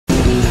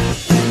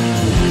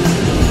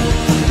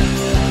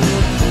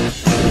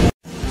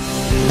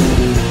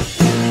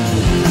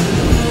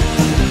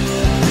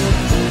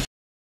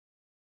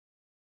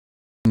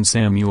Jason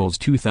Samuel's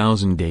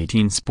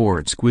 2018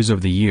 Sports Quiz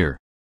of the Year.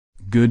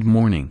 Good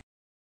morning.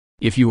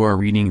 If you are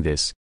reading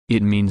this,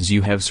 it means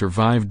you have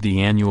survived the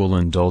annual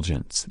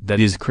indulgence that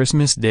is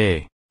Christmas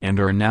Day, and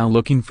are now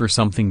looking for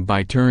something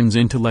by turns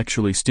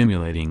intellectually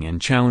stimulating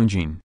and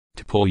challenging,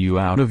 to pull you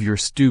out of your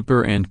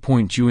stupor and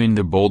point you in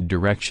the bold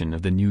direction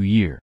of the new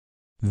year.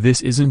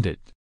 This isn't it.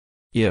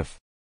 If,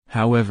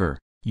 however,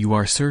 you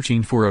are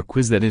searching for a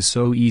quiz that is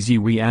so easy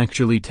we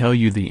actually tell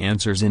you the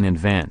answers in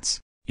advance,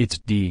 it's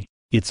D,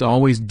 it's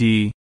always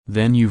D,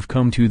 then you've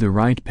come to the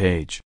right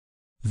page.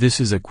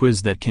 This is a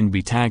quiz that can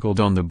be tackled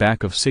on the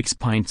back of 6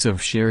 pints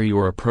of sherry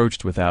or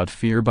approached without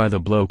fear by the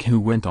bloke who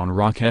went on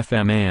Rock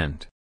FM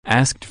and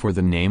asked for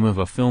the name of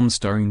a film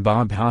starring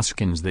Bob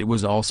Hoskins that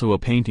was also a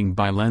painting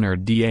by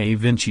Leonard Da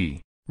Vinci,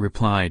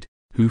 replied,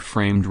 Who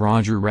Framed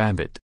Roger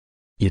Rabbit?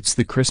 It's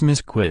the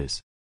Christmas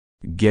quiz.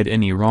 Get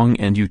any wrong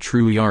and you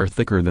truly are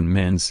thicker than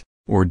mince,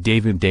 or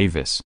David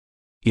Davis.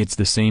 It's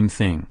the same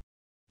thing.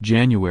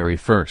 January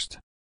 1st.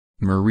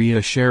 Maria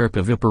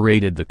Sharapova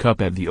paraded the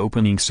cup at the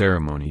opening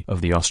ceremony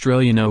of the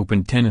Australian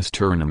Open tennis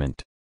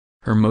tournament.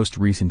 Her most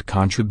recent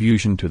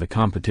contribution to the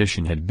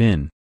competition had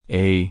been,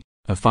 A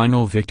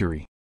final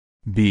victory.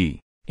 B.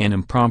 An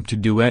impromptu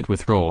duet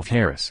with Rolf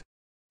Harris.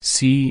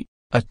 C.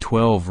 A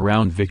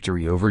 12-round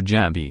victory over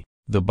Jabby,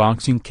 the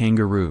boxing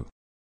kangaroo.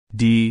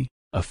 D.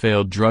 A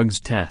failed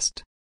drugs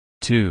test.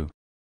 2.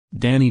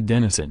 Danny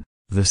Dennison,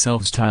 the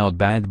self-styled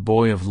bad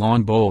boy of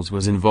lawn bowls,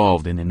 was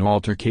involved in an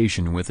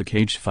altercation with a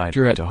cage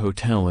fighter at a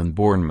hotel in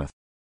Bournemouth.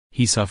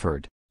 He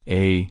suffered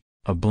A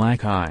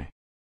black eye.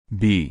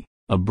 B.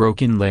 A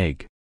broken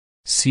leg.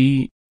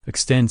 C.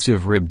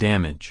 Extensive rib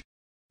damage.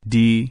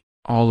 D.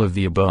 All of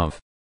the above.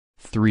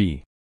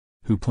 3.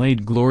 Who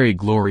played Glory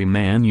Glory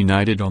Man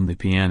United on the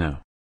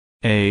piano?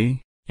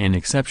 A. An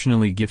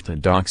exceptionally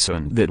gifted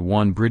dachshund that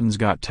won Britain's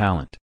Got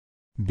Talent.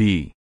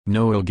 B.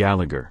 Noel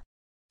Gallagher.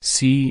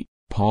 C.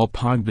 Paul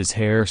Pogba's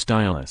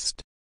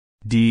hairstylist.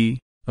 D.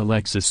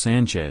 Alexis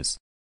Sanchez.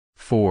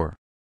 4.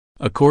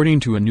 According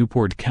to a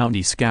Newport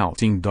County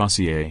Scouting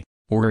dossier,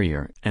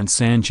 Aurier and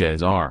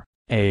Sanchez are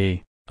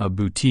A. A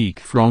boutique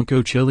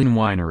Franco-Chilean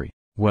winery,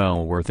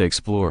 well worth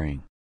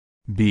exploring.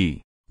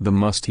 B. The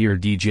must-hear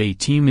DJ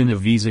team in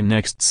Ibiza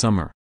next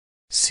summer.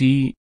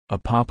 C. A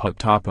pop-up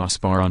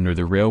tapas bar under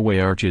the railway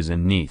arches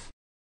in Neath.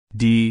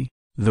 D.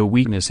 The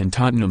weakness in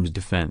Tottenham's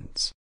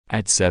defence,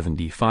 at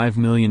 £75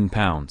 million.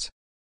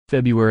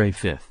 February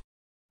 5th.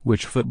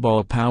 Which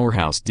football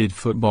powerhouse did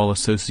Football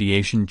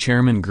Association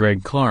Chairman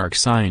Greg Clark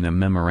sign a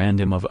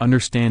memorandum of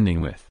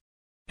understanding with?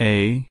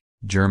 A.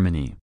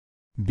 Germany.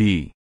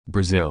 B.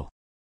 Brazil.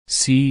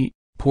 C.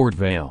 Port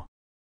Vale.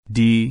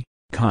 D.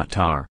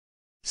 Qatar.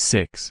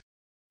 6.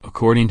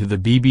 According to the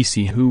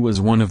BBC, who was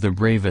one of the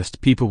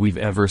bravest people we've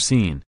ever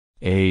seen?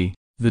 A.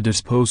 The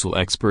disposal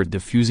expert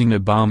defusing a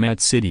bomb at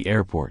City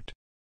Airport.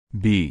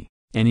 B.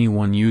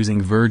 Anyone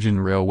using Virgin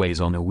Railways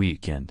on a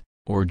weekend,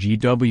 or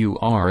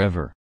GWR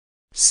ever.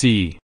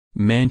 C.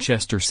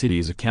 Manchester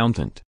City's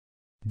accountant.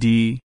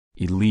 D.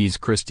 Elise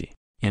Christie,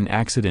 an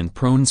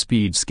accident-prone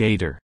speed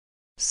skater.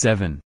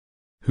 7.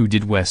 Who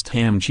did West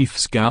Ham chief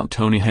scout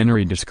Tony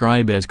Henry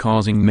describe as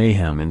causing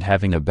mayhem and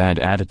having a bad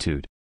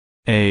attitude?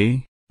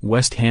 A.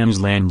 West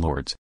Ham's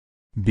landlords.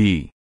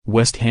 B.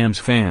 West Ham's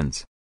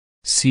fans.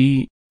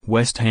 C.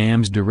 West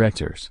Ham's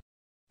directors.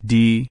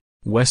 D.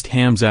 West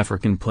Ham's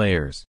African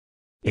players.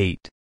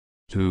 8.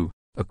 Who,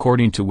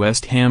 according to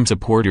West Ham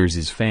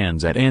supporters'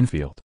 fans at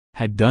Anfield,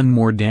 had done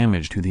more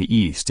damage to the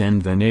East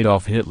End than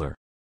Adolf Hitler?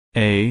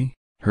 A.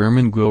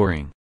 Hermann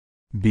Göring.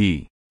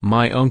 B.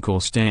 My Uncle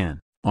Stan,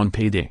 on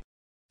payday.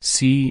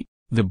 C.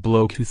 The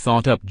bloke who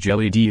thought up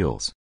jelly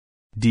deals.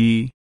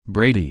 D.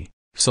 Brady,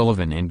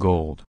 Sullivan and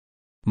Gold.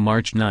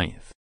 March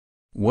 9th.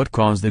 What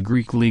caused the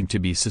Greek league to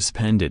be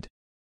suspended?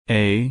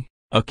 A.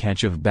 A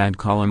catch of bad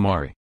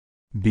calamari.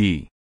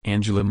 B.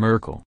 Angela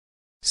Merkel.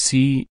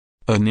 C.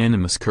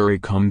 Anonymous Curry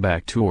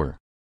comeback tour.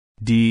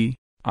 D.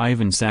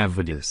 Ivan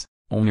Savvidis,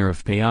 owner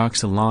of PAOK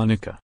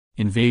Salonika,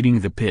 invading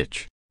the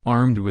pitch,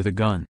 armed with a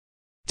gun.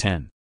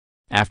 10.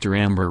 After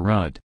Amber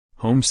Rudd,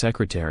 Home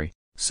Secretary,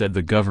 said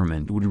the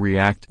government would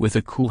react with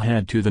a cool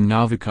head to the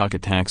Novichok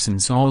attacks in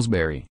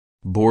Salisbury,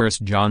 Boris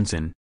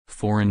Johnson,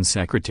 Foreign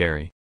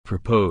Secretary,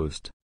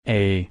 proposed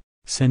A.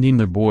 Sending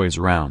the boys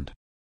round.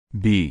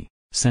 B.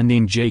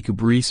 Sending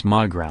Jacob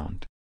Rees-Mogg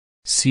round.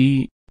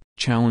 C.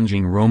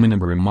 Challenging Roman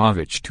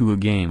Abramovich to a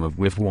game of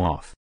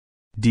wiff-waff.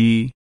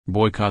 D.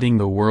 Boycotting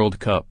the World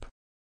Cup.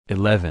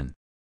 11.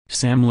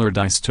 Sam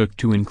Allardyce took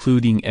to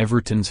including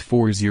Everton's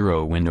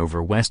 4-0 win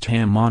over West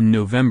Ham on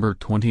November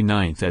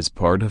 29 as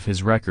part of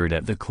his record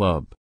at the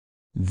club.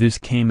 This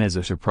came as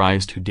a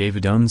surprise to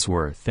David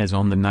Unsworth, as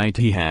on the night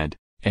he had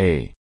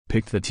A.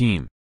 Picked the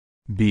team.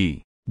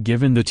 B.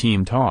 Given the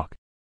team talk.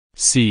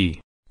 C.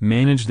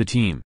 Managed the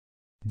team.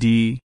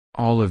 D.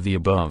 All of the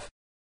above.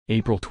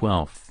 April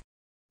 12.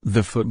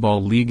 The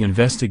Football League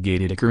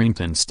investigated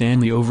Accrington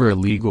Stanley over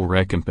illegal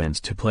recompense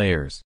to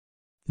players.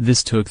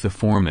 This took the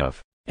form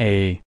of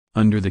A.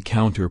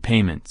 Under-the-counter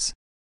payments.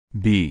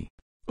 B.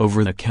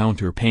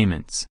 Over-the-counter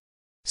payments.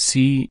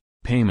 C.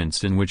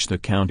 Payments in which the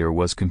counter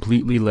was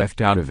completely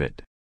left out of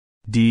it.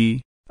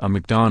 D. A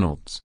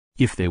McDonald's,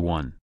 if they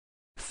won.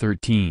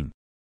 13.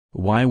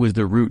 Why was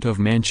the route of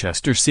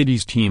Manchester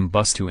City's team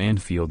bus to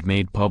Anfield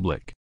made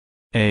public?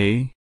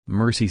 A.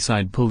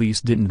 Merseyside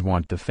police didn't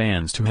want the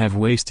fans to have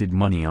wasted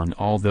money on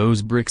all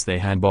those bricks they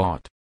had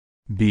bought.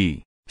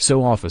 B.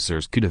 So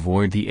officers could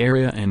avoid the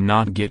area and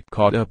not get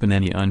caught up in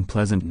any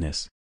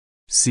unpleasantness.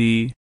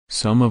 C.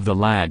 Some of the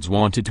lads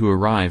wanted to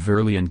arrive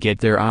early and get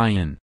their eye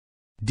in.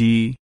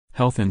 D.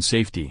 Health and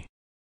safety.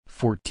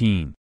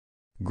 14.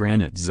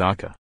 Granit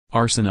Xhaka,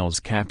 Arsenal's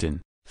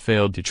captain,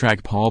 failed to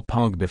track Paul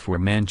Pogba for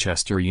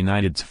Manchester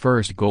United's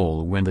first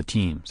goal when the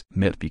teams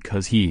met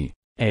because he,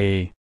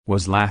 A.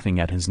 was laughing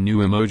at his new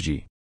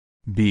emoji.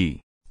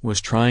 B.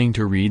 was trying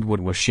to read what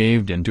was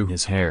shaved into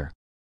his hair.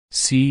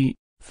 C.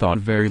 thought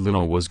very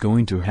little was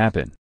going to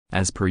happen,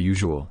 as per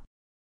usual.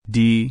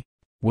 D.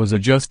 was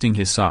adjusting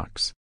his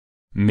socks.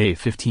 May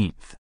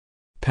 15th.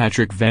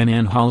 Patrick Van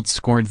Aanholt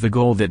scored the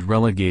goal that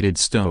relegated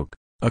Stoke,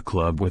 a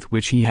club with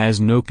which he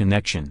has no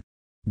connection.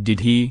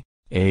 Did he,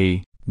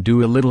 A.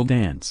 do a little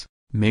dance,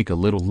 make a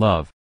little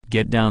love,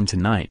 get down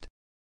tonight?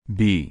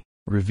 B.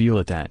 reveal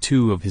a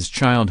tattoo of his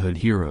childhood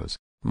heroes,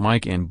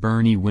 Mike and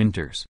Bernie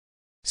Winters?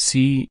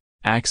 C.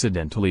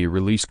 accidentally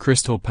release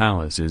Crystal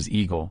Palace's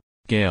eagle,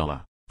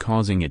 Gala,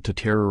 causing it to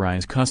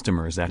terrorize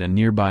customers at a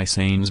nearby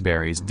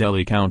Sainsbury's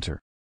deli counter?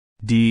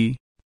 D.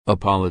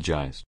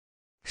 apologize.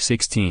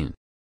 16.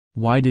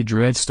 Why did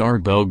Red Star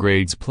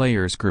Belgrade's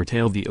players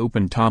curtail the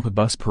open-top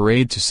bus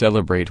parade to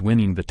celebrate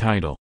winning the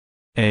title?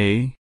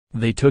 A.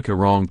 They took a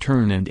wrong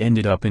turn and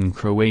ended up in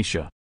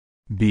Croatia.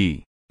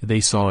 B.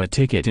 They saw a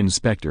ticket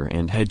inspector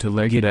and had to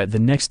leg it at the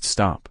next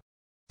stop.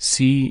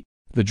 C.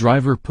 The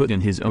driver put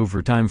in his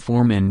overtime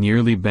form and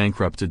nearly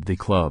bankrupted the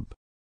club.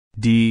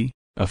 D.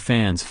 A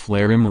fan's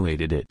flare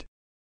immolated it.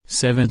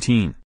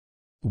 17.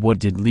 What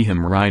did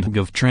Liam Rydg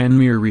of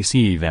Tranmere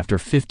receive after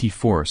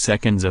 54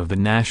 seconds of the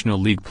National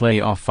League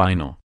playoff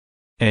final?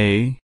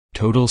 A.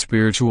 Total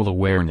spiritual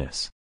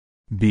awareness.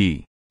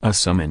 B. A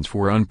summons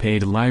for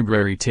unpaid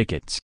library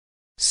tickets.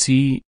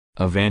 C.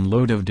 A van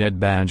load of dead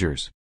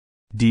badgers.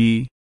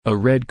 D. A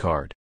red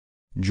card.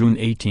 June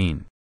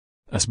 18.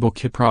 Usbu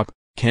Kiprop,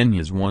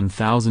 Kenya's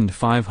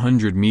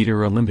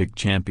 1,500-meter Olympic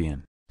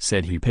champion,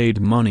 said he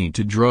paid money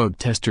to drug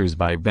testers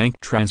by bank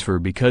transfer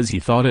because he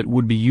thought it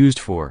would be used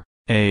for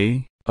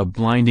A. A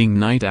blinding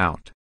night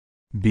out.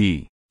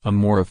 B. A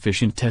more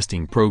efficient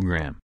testing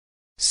program.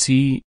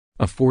 C.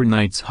 A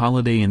fortnight's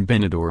holiday in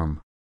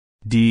Benidorm.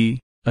 D.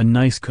 A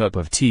nice cup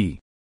of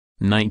tea.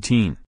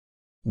 19.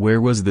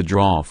 Where was the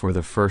draw for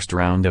the first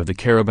round of the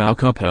Carabao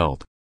Cup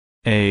held?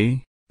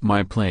 A.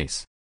 My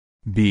place.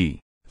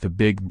 B. The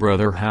Big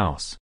Brother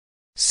house.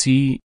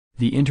 C.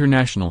 The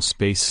International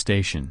Space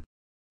Station.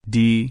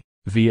 D.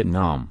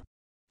 Vietnam.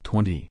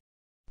 20.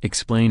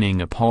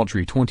 Explaining a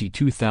paltry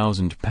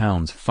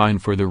 £22,000 fine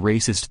for the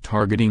racist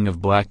targeting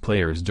of black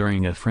players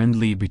during a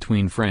friendly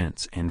between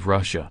France and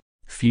Russia,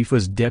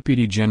 FIFA's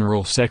Deputy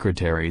General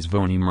Secretary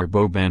Zvonimir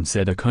Boban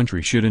said a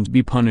country shouldn't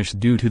be punished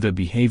due to the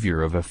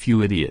behavior of a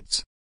few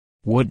idiots.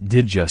 What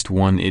did just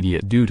one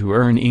idiot do to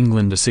earn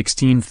England a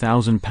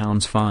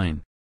 £16,000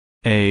 fine?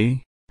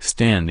 A.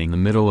 Stand in the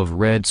middle of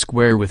Red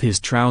Square with his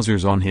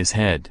trousers on his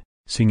head,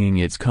 singing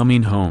It's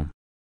Coming Home.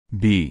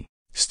 B.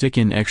 Stick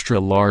an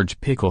extra-large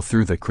pickle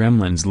through the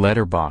Kremlin's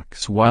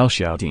letterbox while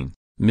shouting,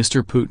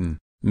 Mr.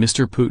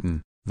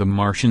 Putin, the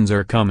Martians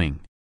are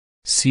coming.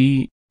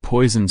 C.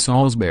 Poison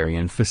Salisbury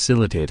and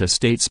facilitate a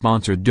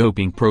state-sponsored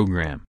doping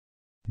program.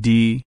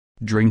 D.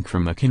 Drink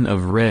from a can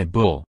of Red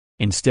Bull,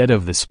 instead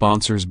of the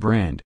sponsor's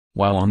brand,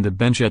 while on the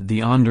bench at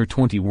the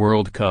Under-20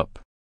 World Cup.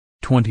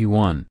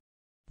 21.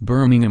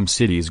 Birmingham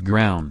City's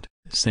ground,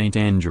 St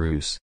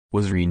Andrews,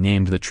 was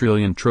renamed the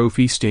Trillion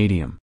Trophy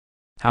Stadium.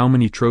 How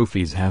many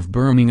trophies have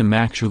Birmingham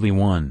actually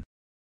won?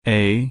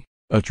 A.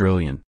 A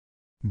trillion.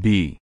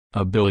 B.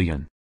 A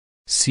billion.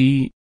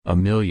 C. A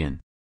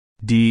million.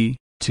 D.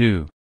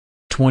 2.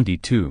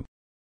 22.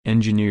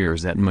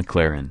 Engineers at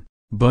McLaren,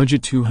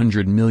 budget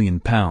 £200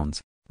 million,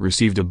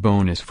 received a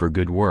bonus for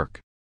good work.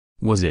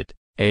 Was it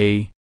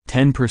A.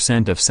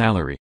 10% of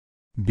salary?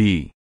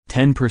 B.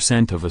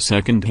 10% of a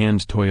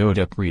second-hand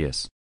Toyota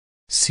Prius?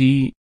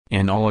 C.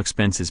 An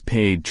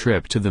all-expenses-paid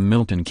trip to the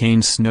Milton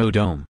Keynes Snow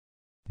Dome?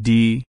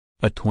 D.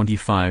 A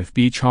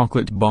 25p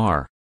chocolate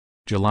bar?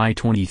 July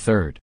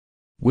 23.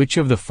 Which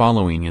of the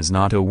following is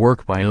not a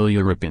work by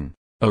Ilya Repin,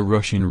 a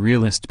Russian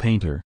realist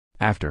painter,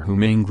 after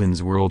whom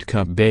England's World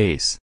Cup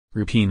base,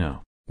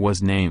 Rupino,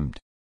 was named?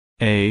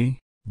 A.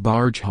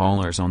 Barge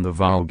haulers on the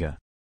Volga.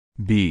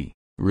 B.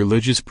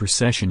 Religious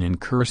procession in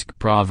Kursk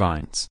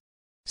province.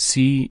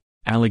 C.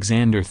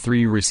 Alexander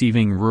III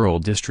receiving rural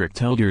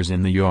district elders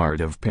in the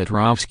yard of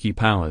Petrovsky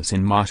Palace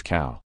in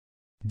Moscow.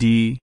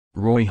 D.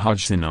 Roy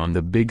Hodgson on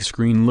the big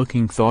screen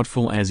looking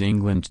thoughtful as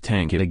England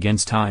tank it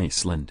against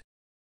Iceland.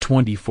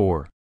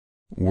 24.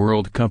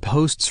 World Cup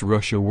hosts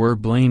Russia were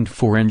blamed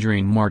for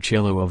injuring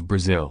Marcelo of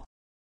Brazil.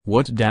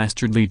 What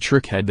dastardly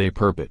trick had they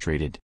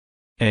perpetrated?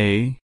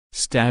 A.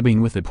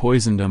 Stabbing with a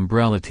poisoned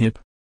umbrella tip.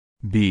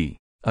 B.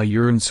 A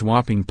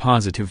urine-swapping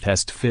positive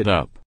test fit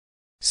up.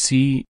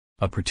 C.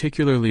 A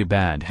particularly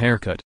bad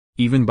haircut,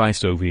 even by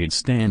Soviet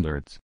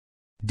standards.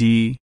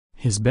 D.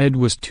 His bed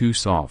was too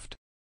soft.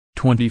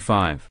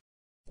 25.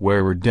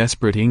 Where were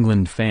desperate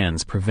England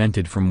fans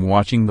prevented from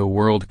watching the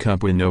World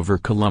Cup win over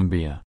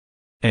Colombia?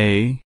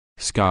 A.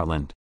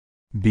 Scotland.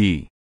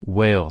 B.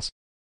 Wales.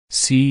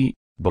 C.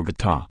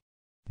 Bogota.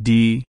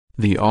 D.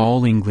 The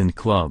All England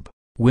Club,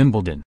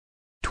 Wimbledon.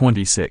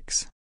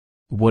 26.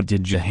 What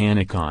did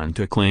Johanna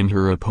Konta claim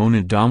her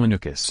opponent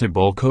Dominika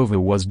Cibulkova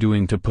was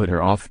doing to put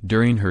her off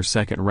during her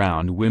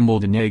second-round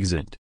Wimbledon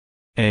exit?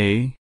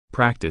 A.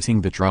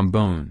 Practicing the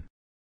trombone.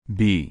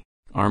 B.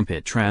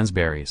 Armpit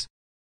raspberries.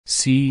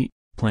 C.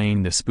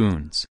 Playing the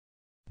spoons.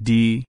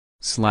 D.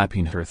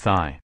 Slapping her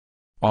thigh.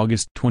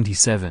 August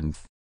 27.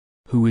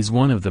 Who is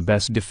one of the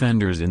best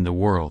defenders in the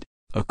world,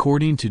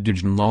 according to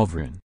Dejan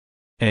Lovren?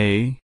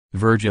 A.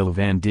 Virgil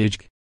van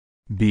Dijk.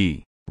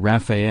 B.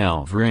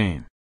 Rafael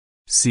Varane.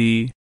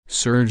 C.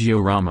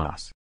 Sergio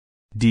Ramos.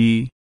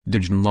 D.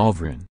 Dejan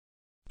Lovren.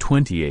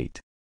 28.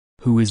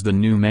 Who is the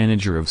new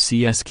manager of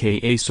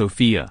CSKA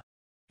Sofia?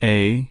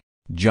 A.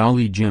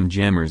 Jolly Jim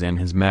Jammers and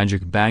his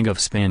magic bag of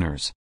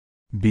spanners.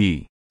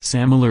 B.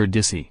 Samuel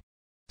Ardissi.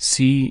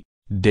 C.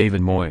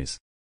 David Moyes.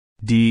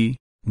 D.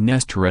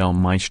 Nestor El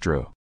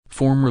Maestro,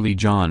 formerly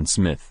John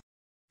Smith.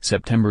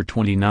 September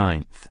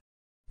 29.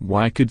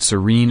 Why could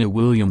Serena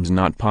Williams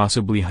not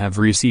possibly have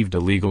received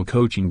illegal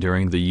coaching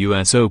during the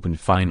U.S. Open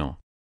final?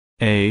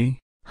 A.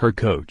 Her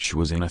coach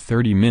was in a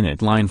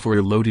 30-minute line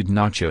for loaded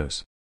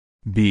nachos.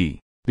 B.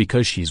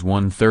 Because she's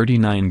won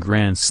 39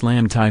 Grand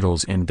Slam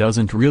titles and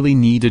doesn't really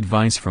need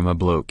advice from a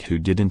bloke who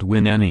didn't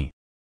win any.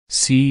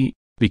 C.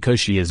 Because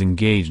she is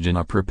engaged in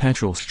a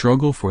perpetual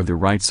struggle for the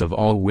rights of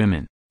all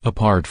women,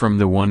 apart from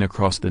the one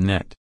across the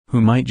net,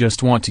 who might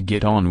just want to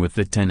get on with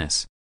the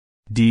tennis.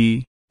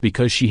 D.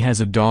 Because she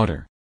has a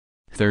daughter.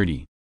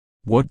 30.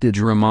 What did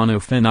Romano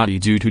Fenati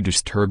do to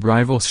disturb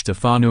rival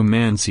Stefano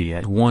Mansi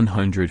at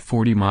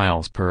 140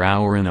 miles per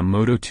hour in a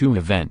Moto2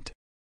 event?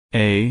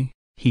 A.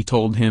 He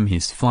told him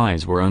his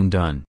flies were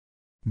undone.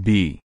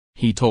 B.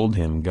 He told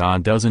him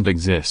God doesn't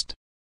exist.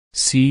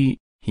 C.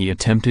 He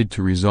attempted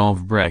to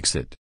resolve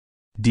Brexit.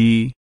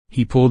 D.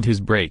 He pulled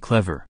his brake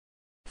lever.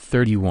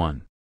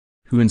 31.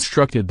 Who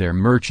instructed their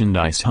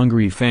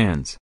merchandise-hungry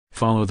fans,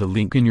 follow the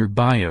link in your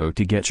bio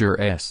to get your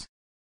S.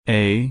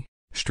 A.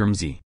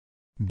 Strumsy.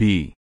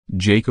 B.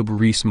 Jacob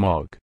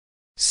Rees-Mogg.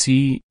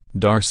 C.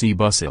 Darcy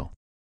Bussell.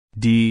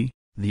 D.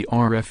 The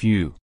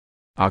RFU.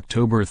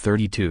 October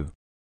 32.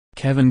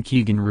 Kevin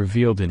Keegan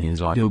revealed in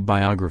his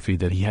autobiography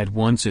that he had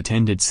once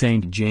attended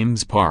St.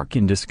 James Park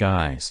in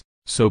disguise,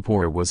 so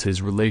poor was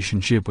his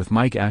relationship with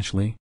Mike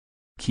Ashley.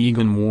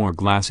 Keegan wore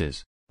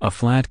glasses, a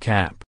flat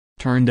cap,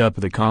 turned up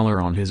the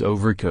collar on his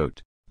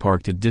overcoat,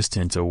 parked a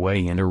distance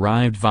away and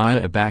arrived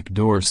via a back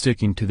door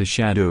sticking to the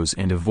shadows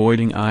and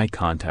avoiding eye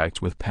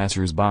contact with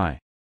passers-by.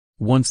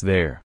 Once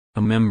there,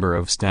 a member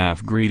of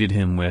staff greeted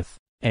him with,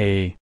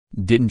 A.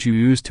 Didn't you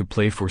used to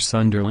play for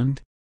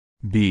Sunderland?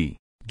 B.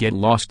 Get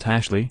lost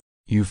Ashley,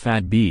 you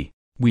fat B,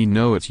 we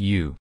know it's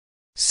you.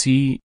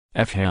 C.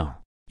 F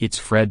hell, it's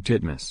Fred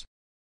Titmus.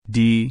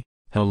 D.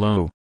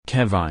 Hello,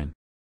 Kevine.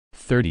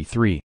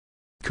 33.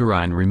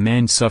 Karine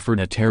Riemann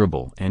suffered a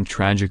terrible and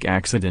tragic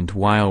accident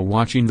while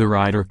watching the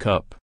Ryder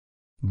Cup.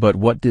 But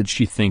what did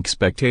she think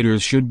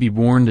spectators should be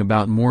warned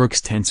about more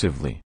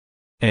extensively?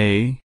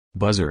 A.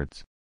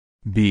 Buzzards.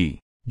 B.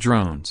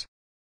 Drones.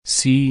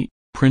 C.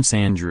 Prince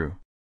Andrew.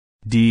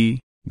 D.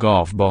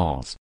 Golf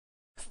balls.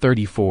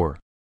 34.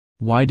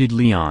 Why did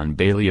Leon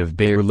Bailey of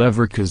Bayer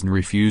Leverkusen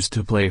refuse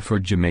to play for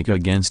Jamaica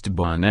against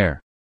Bonaire?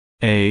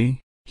 A.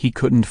 He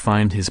couldn't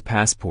find his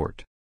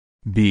passport.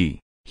 B.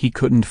 He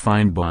couldn't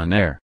find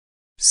Bonaire.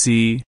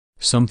 C.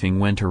 Something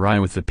went awry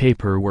with the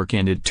paperwork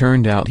and it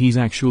turned out he's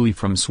actually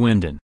from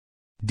Swindon.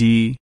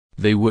 D.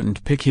 They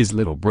wouldn't pick his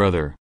little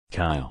brother,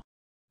 Kyle.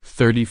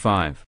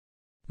 35.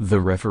 The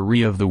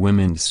referee of the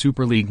Women's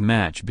Super League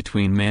match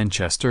between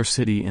Manchester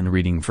City and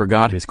Reading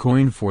forgot his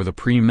coin for the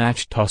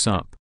pre-match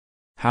toss-up.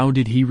 How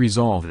did he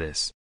resolve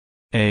this?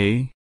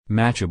 A.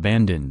 Match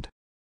abandoned.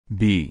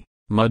 B.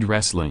 Mud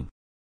wrestling.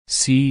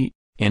 C.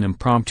 An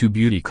impromptu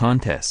beauty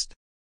contest.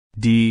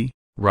 D.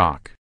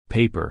 Rock,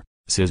 paper,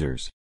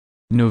 scissors.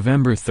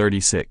 November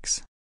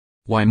 36.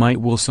 Why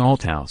might Will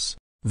Salthouse,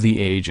 the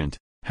agent,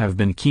 have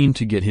been keen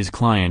to get his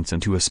clients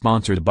into a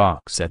sponsored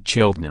box at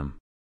Cheltenham?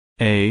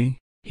 A.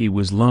 He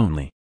was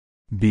lonely.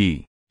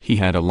 B. He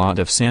had a lot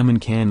of salmon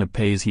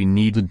canapes he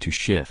needed to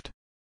shift.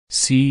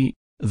 C.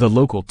 The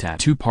local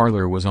tattoo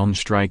parlor was on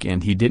strike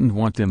and he didn't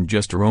want them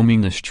just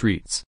roaming the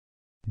streets.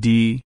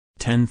 D.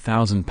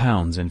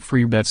 £10,000 in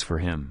free bets for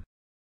him.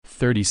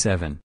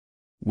 37.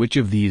 Which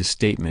of these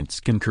statements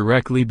can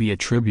correctly be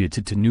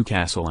attributed to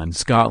Newcastle and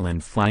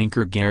Scotland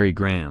flanker Gary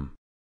Graham?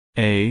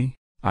 A.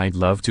 I'd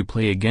love to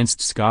play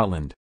against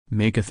Scotland,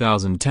 make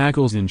 1,000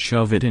 tackles and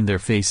shove it in their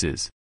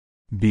faces.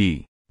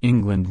 B.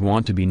 England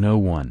want to be no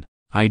one,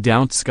 I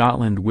doubt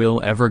Scotland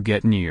will ever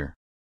get near.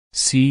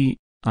 C.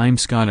 I'm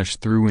Scottish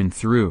through and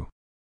through.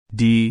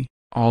 D.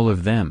 All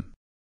of them.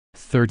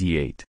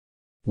 38.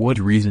 What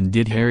reason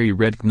did Harry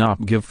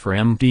Redknapp give for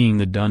emptying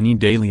the dunny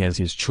daily as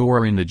his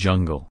chore in the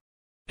jungle?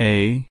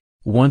 A.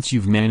 Once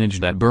you've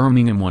managed at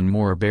Birmingham, one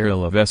more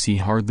barrel of SE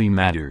hardly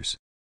matters.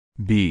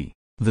 B.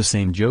 The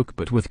same joke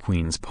but with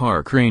Queen's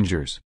Park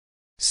Rangers.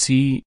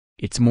 C.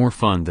 It's more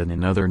fun than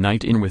another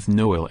night in with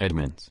Noel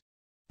Edmonds.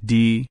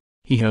 D.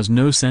 He has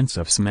no sense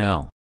of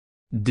smell.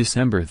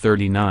 December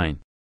 39.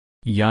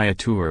 Yaya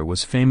Toure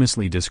was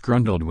famously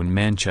disgruntled when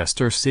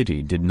Manchester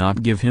City did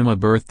not give him a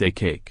birthday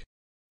cake.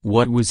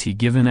 What was he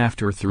given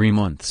after 3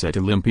 months at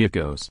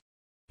Olympiacos?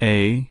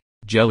 A.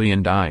 Jelly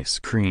and ice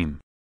cream.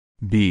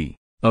 B.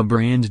 A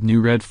brand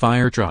new red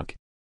fire truck.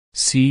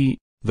 C.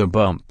 The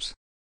bumps.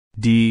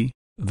 D.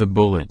 The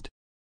bullet.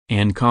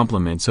 And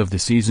compliments of the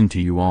season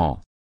to you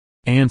all.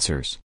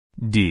 Answers: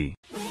 D.